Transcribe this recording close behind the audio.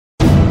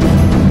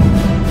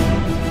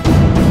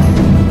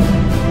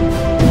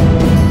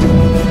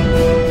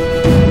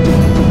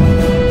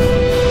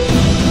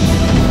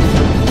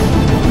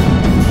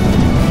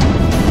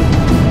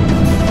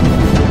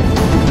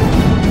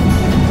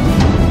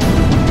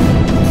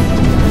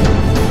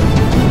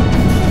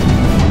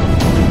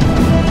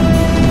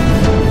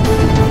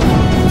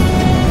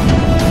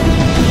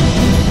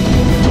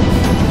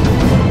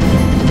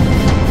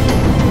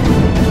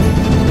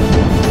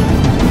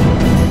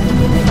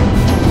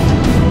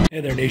Hey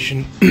there,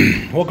 nation.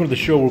 Welcome to the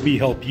show where we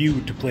help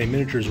you to play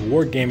miniatures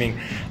wargaming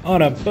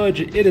on a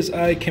budget. It is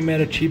I,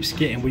 Commander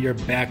CheapSkate, and we are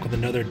back with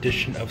another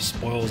edition of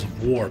Spoils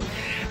of War.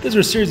 These are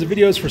a series of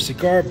videos for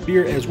cigar,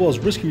 beer, as well as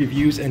whiskey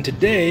reviews, and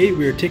today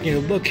we are taking a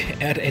look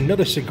at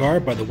another cigar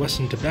by the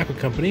Weston Tobacco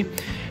Co.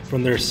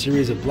 from their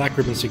series of black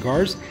ribbon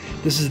cigars.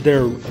 This is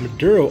their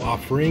Maduro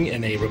offering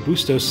in a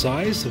Robusto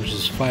size, which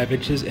is 5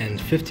 inches and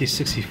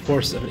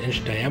 50/64 of an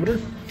inch diameter.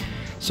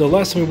 So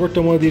last time we worked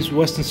on one of these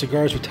Weston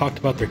cigars, we talked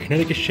about their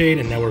Connecticut shade,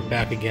 and now we're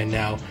back again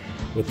now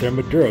with their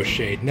Maduro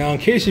shade. Now, in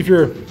case if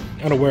you're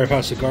unaware of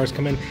how cigars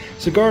come in,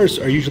 cigars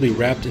are usually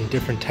wrapped in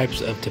different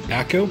types of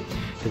tobacco.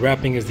 The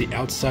wrapping is the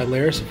outside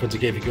layer, so once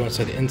again, if you go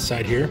inside the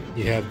inside here,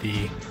 you have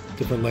the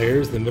different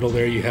layers. The middle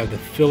layer, you have the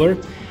filler.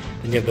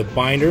 Then you have the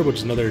binder, which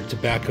is another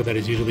tobacco that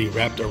is usually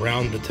wrapped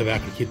around the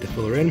tobacco to keep the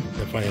filler in.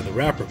 And finally, you have the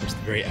wrapper, which is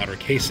the very outer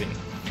casing.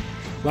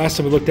 Last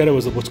time we looked at it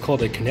was what's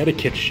called a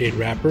Connecticut shade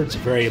wrapper. It's a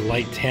very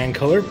light tan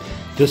color.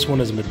 This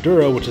one is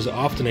Maduro, which is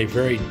often a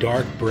very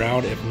dark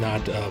brown, if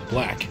not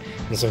black.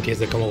 In some cases,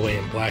 they come all the way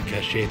in black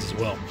shades as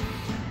well.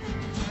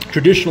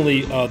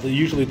 Traditionally,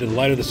 usually the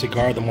lighter the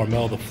cigar, the more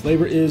mellow the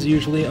flavor is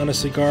usually on a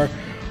cigar,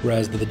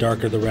 whereas the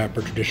darker the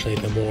wrapper,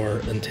 traditionally the more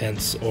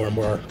intense or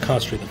more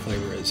concentrated the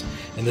flavor is.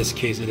 In this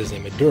case, it is a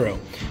Maduro.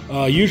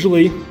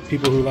 Usually,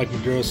 people who like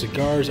Maduro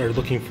cigars are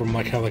looking for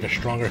kind of like a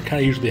stronger,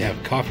 kind of usually have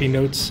coffee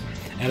notes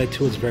added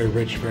to it. It's very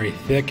rich, very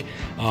thick.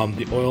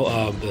 The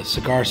oil, the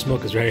cigar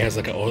smoke has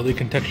like an oily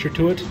texture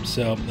to it.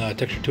 So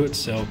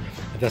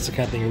if that's the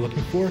kind of thing you're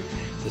looking for,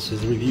 this is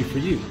the review for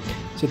you.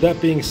 So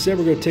that being said,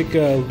 we're going to take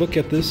a look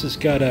at this. It's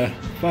got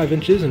 5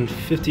 inches and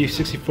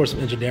 50/64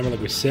 inch diameter,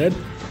 like we said.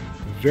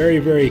 Very,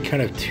 very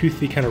kind of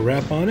toothy kind of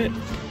wrap on it.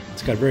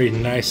 It's got very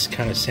nice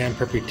kind of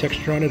sandpapery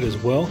texture on it as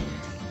well.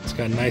 It's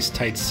got nice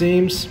tight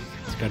seams.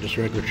 It's got just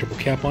a regular triple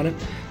cap on it.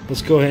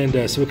 Let's go ahead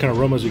and see what kind of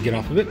aromas we get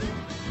off of it.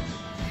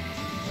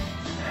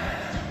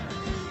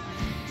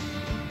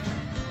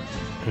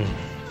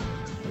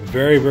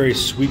 Very, very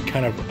sweet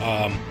kind of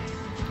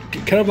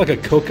like a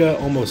coca,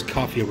 almost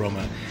coffee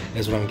aroma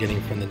is what I'm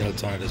getting from the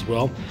notes on it as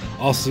well.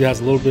 Also, it has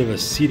a little bit of a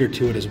cedar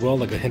to it as well,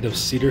 like a hint of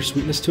cedar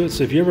sweetness to it.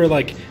 So if you ever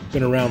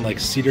been around like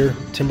cedar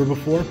timber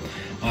before,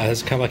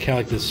 it's kind of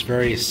like this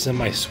very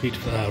semi-sweet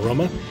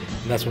aroma,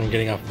 and that's what I'm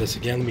getting off of this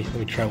again. Let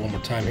me try it one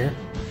more time here.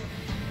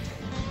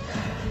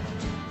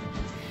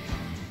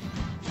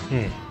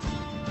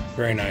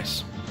 Very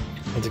nice.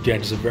 Once again,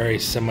 just a very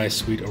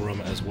semi-sweet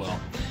aroma as well.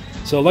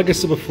 So like I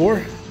said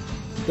before,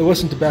 the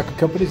Weston Tobacco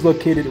Company is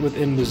located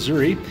within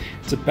Missouri.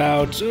 It's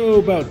about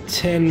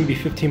 10, maybe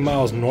 15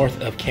 miles north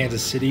of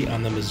Kansas City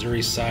on the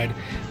Missouri side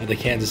of the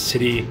Kansas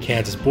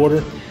City-Kansas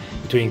border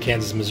between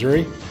Kansas and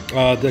Missouri.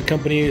 The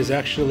company is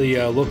actually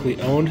locally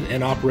owned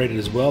and operated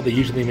as well. They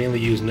usually mainly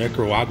use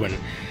Nicaraguan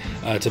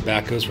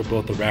tobaccos for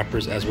both the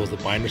wrappers as well as the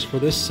binders for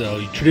this.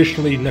 So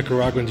traditionally,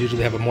 Nicaraguans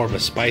usually have more of a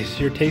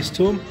spicier taste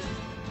to them,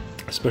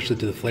 especially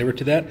to the flavor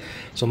to that.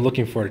 So I'm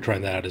looking forward to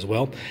trying that out as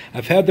well.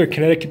 I've had their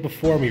Connecticut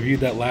before, and we reviewed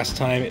that last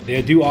time.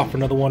 They do offer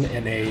another one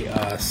in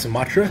a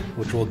Sumatra,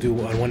 which we'll do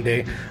on one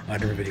day on a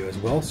different video as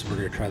well. So we're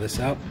going to try this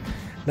out.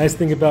 Nice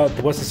thing about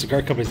the Weston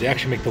Cigar Company is they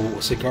actually make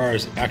the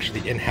cigars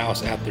actually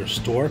in-house at their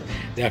store.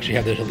 They actually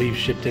have their leaves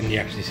shipped in. You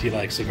actually see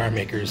like cigar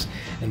makers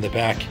in the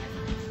back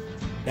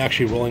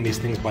actually rolling these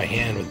things by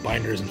hand with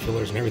binders and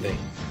fillers and everything.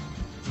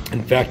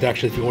 In fact,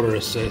 actually, if you order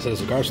a set of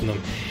cigars from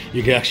them,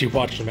 you can actually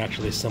watch them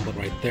actually assemble it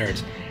right there.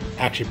 It's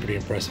actually pretty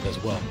impressive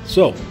as well.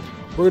 So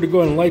we're going to go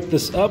ahead and light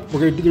this up.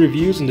 We're going to do the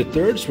reviews into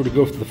thirds. We're going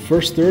to go for the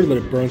first third, let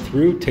it burn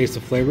through, taste the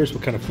flavors,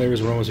 what kind of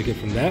flavors and aromas we get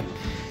from that.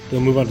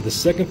 Then we'll move on to the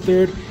second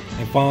third,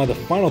 and finally the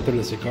final third of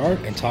the cigar,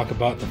 and talk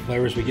about the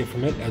flavors we get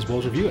from it, as well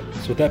as review it.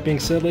 So with that being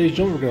said, ladies and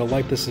gentlemen, we're going to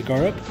light this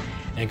cigar up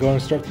and go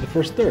ahead and start to the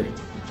first third.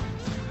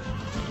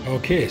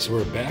 Okay, so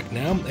we're back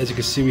now. As you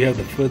can see, we have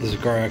the foot of the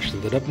cigar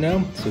actually lit up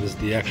now. So this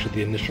is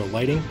the initial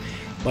lighting.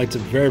 Lights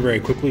up very,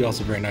 very quickly,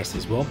 also very nicely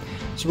as well.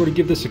 So we're going to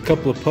give this a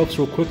couple of puffs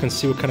real quick and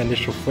see what kind of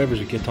initial flavors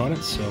we get on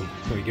it. So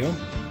here we go.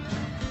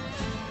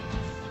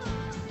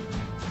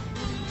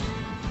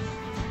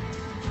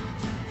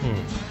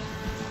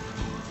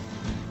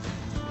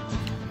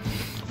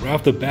 Right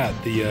off the bat,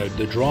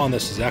 the draw on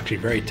this is actually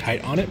very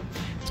tight on it.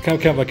 It's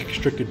kind of like a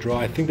constricted draw.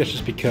 I think that's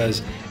just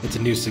because it's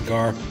a new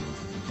cigar.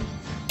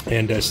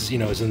 And it's in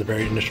the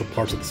very initial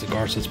parts of the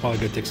cigar, so it's probably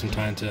going to take some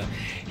time to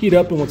heat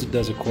up. And once it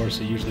does, of course,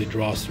 it usually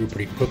draws through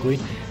pretty quickly.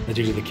 That's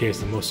usually the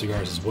case with most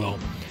cigars as well.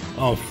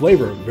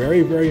 Flavor,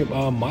 very, very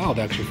mild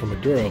actually for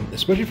Maduro,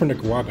 especially for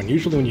Nicaraguan.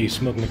 Usually when you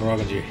smoke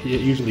Nicaraguans, you're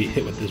usually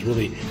hit with this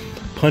really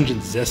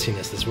pungent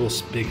zestiness, this real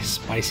big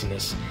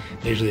spiciness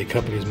that usually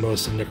accompanies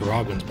most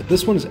Nicaraguans. But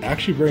this one is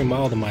actually very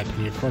mild in my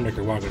opinion for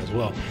Nicaraguan as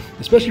well,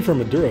 especially for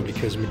Maduro,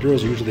 because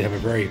Maduros usually have a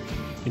very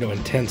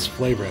intense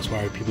flavor. That's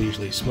why people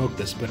usually smoke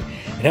this, but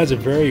it has a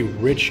very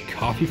rich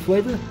coffee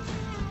flavor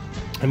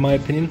in my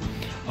opinion.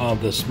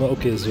 The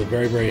smoke is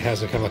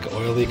has a kind of like an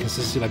oily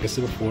consistency, like I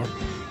said before.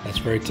 That's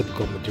very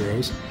typical of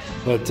Maduros.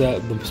 But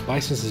the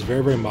spiciness is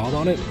very, very mild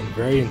on it and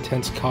very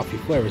intense coffee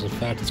flavors. In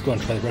fact, let's go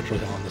and try the retro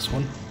on this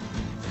one.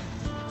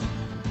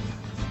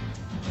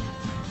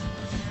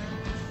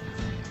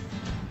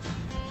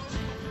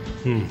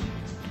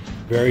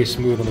 Very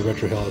smooth on the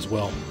retrohale as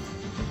well.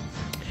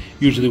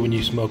 Usually when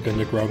you smoke a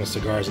Nicaraguan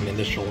cigars in the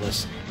initial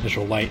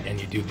light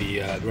and you do the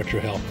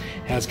retrohale,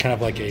 it has kind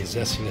of like a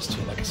zestiness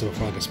to it, like I said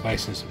before, like a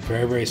spiciness.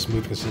 Very, very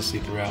smooth consistency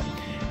throughout.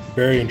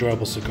 Very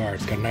enjoyable cigar.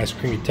 It's got a nice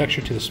creamy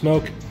texture to the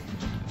smoke.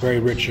 Very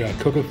rich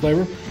coca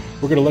flavor.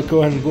 We're going to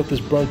go ahead and let this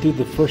burn through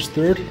the first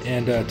third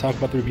and talk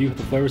about the review of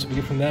the flavors we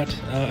get from that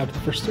after the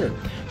first third.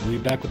 We'll be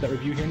back with that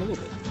review here in a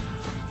little bit.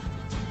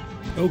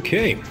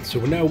 Okay, so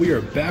now we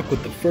are back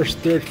with the first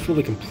third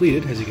fully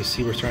completed. As you can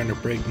see, we're starting to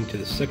break into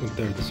the second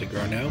third of the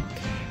cigar now.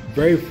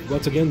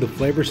 Once again, the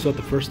flavors throughout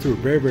the first third are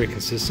very, very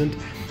consistent.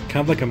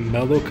 Kind of like a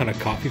mellow kind of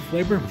coffee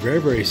flavor. Very,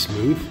 very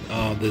smooth.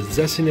 The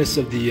zestiness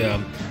of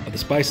the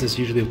spiciness,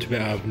 usually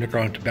of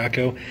Nicaraguan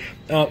tobacco,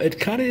 it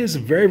kind of is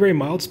very, very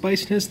mild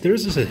spiciness.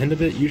 There's just a hint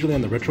of it, usually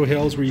on the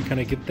retrohales, where you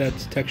kind of get that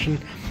detection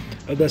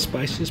of that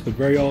spiciness, but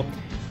very,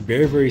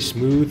 very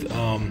smooth,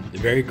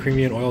 very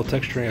creamy and oil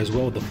texturing as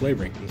well with the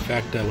flavoring. In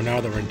fact, now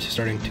that we're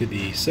starting to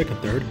the second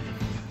third,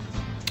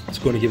 let's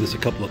go and give this a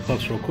couple of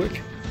puffs real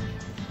quick.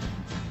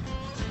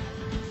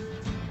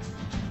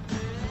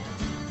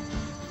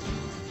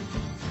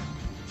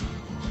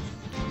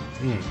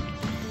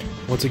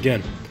 Once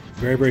again,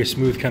 very, very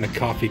smooth kind of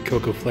coffee,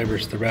 cocoa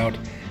flavors throughout.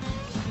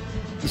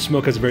 The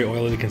smoke has a very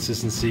oily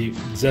consistency.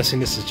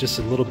 Zestiness is just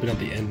a little bit at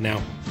the end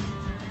now.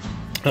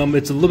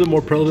 It's a little bit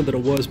more prevalent than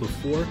it was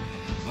before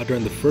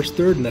during the first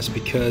third, and that's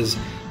because,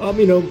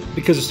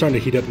 because it's starting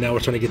to heat up now. We're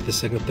starting to get the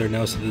second third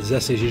now, so the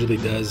zestiness usually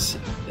does,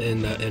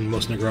 in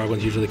most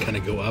Nicaraguans, usually kind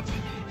of go up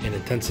in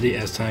intensity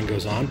as time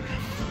goes on.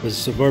 But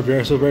so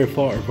very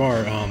far,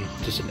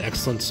 just an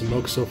excellent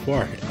smoke so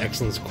far.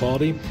 Excellent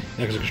quality,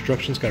 excellent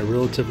construction. It's got a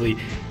relatively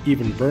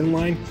even burn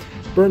line.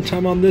 Burn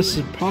time on this is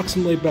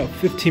approximately about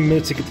 15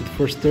 minutes to get to the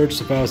first third,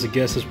 so if I was to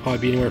guess, it's probably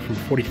be anywhere from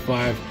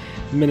 45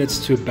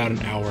 minutes to about an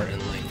hour in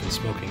length in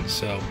smoking.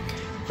 So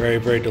very,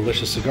 very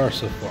delicious cigar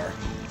so far.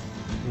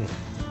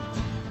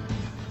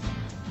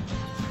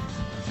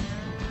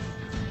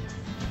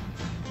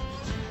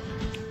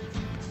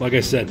 Like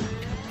I said,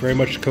 very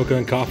much cocoa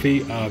and coffee,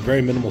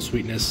 very minimal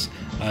sweetness,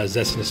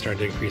 zestiness starting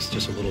to increase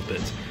just a little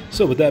bit.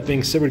 So with that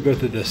being said, we're going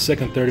to go through the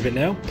second third of it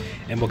now,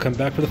 and we'll come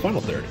back for the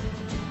final third.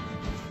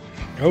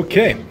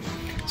 Okay,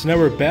 so now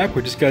we're back.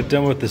 We just got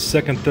done with the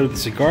second third of the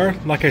cigar.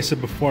 Like I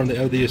said before in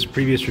the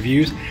previous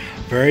reviews,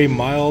 very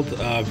mild,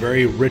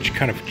 very rich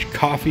kind of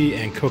coffee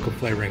and cocoa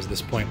flavorings at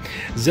this point.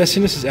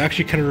 Zestiness is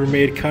actually kind of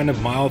remained kind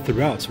of mild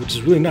throughout, which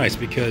is really nice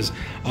because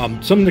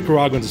some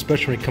Nicaraguans,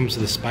 especially when it comes to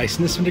the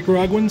spiciness of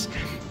Nicaraguans,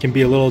 can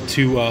be a little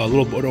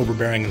bit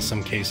overbearing in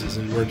some cases,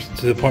 and we're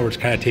to the point where it's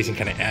kind of tasting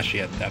kind of ashy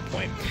at that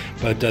point.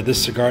 But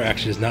this cigar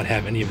actually does not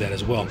have any of that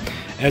as well.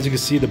 As you can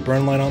see, the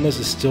burn line on this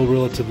is still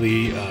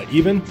relatively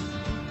even.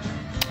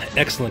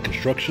 Excellent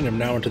construction. I'm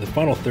now into the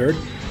final third.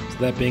 So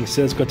that being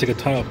said, let's go take a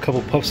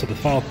couple puffs of the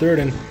final third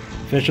and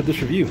finish up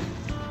this review.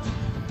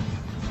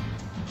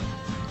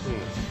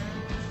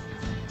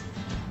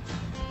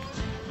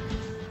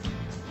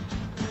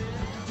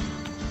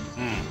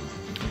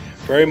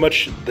 Very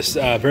much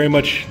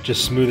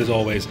just smooth as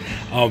always.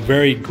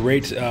 Very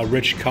great,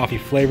 rich coffee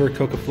flavor,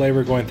 cocoa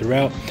flavor going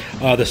throughout.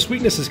 The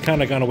sweetness has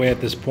kind of gone away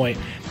at this point,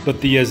 but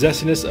the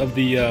zestiness of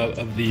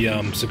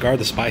the cigar,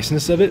 the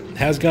spiciness of it,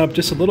 has gone up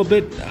just a little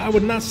bit. I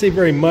would not say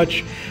very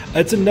much.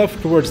 It's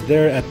enough towards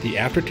there at the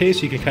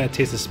aftertaste. You can kind of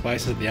taste the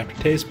spices at the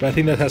aftertaste, but I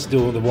think that has to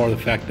do with more of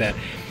the fact that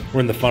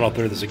we're in the final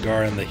third of the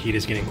cigar and the heat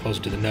is getting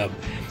closer to the nub.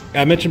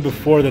 I mentioned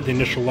before that the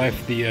initial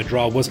life, the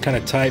draw was kind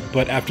of tight,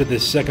 but after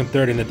this second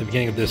third and at the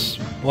beginning of this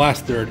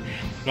last third,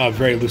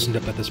 very loosened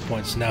up at this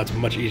point, so now it's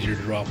much easier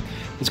to draw.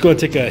 Let's go and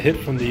take a hit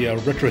from the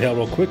retrohale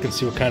real quick and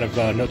see what kind of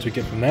notes we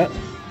get from that.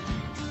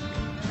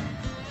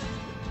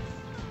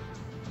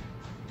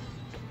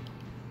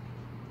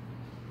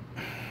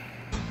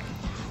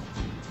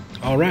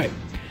 All right,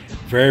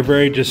 very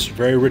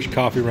rich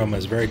coffee aroma.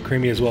 It's very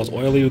creamy as well as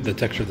oily with the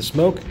texture of the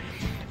smoke.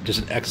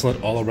 Just an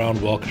excellent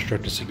all-around,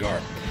 well-constructed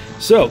cigar.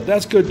 So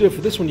that's going to do it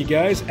for this one, you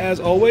guys. As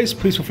always,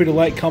 please feel free to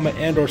like, comment,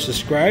 and or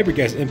subscribe. Your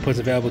guys' input is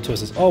available to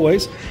us as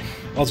always.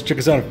 Also check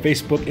us out on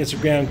Facebook,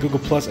 Instagram, Google+,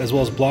 as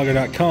well as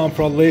blogger.com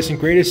for all the latest and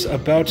greatest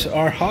about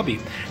our hobby.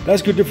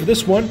 That's going to do it for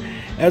this one.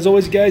 As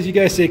always, guys, you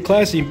guys stay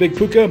classy and Big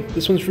Puka.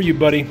 This one's for you,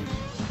 buddy.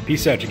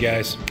 Peace out, you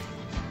guys.